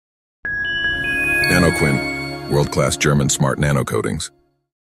NanoQuinn, world-class German smart nanocoatings.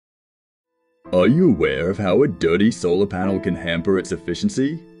 Are you aware of how a dirty solar panel can hamper its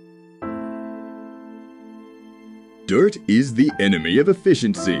efficiency? Dirt is the enemy of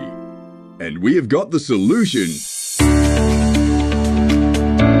efficiency, and we have got the solution.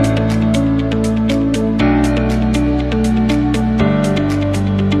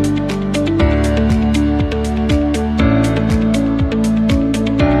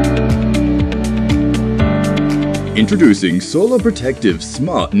 Introducing Solar Protective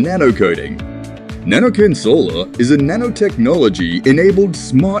Smart Nanocoating. NanoQuinn Solar is a nanotechnology-enabled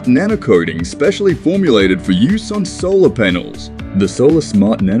smart nanocoating specially formulated for use on solar panels. The Solar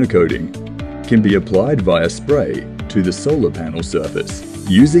Smart Nanocoating can be applied via spray to the solar panel surface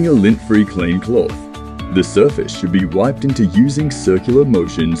using a lint-free clean cloth. The surface should be wiped into using circular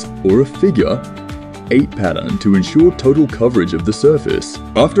motions or a figure 8 pattern to ensure total coverage of the surface.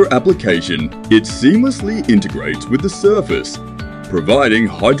 After application, it seamlessly integrates with the surface, providing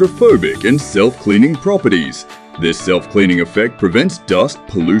hydrophobic and self-cleaning properties. This self-cleaning effect prevents dust,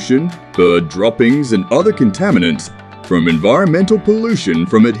 pollution, bird droppings, and other contaminants from environmental pollution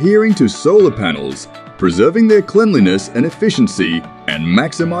from adhering to solar panels, preserving their cleanliness and efficiency, and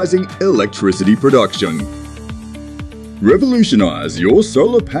maximizing electricity production. Revolutionize your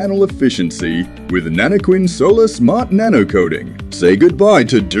solar panel efficiency with NanoQuinn Solar Smart Nanocoating. Say goodbye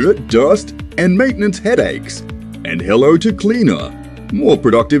to dirt, dust, and maintenance headaches, and hello to cleaner, more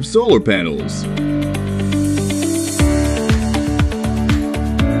productive solar panels.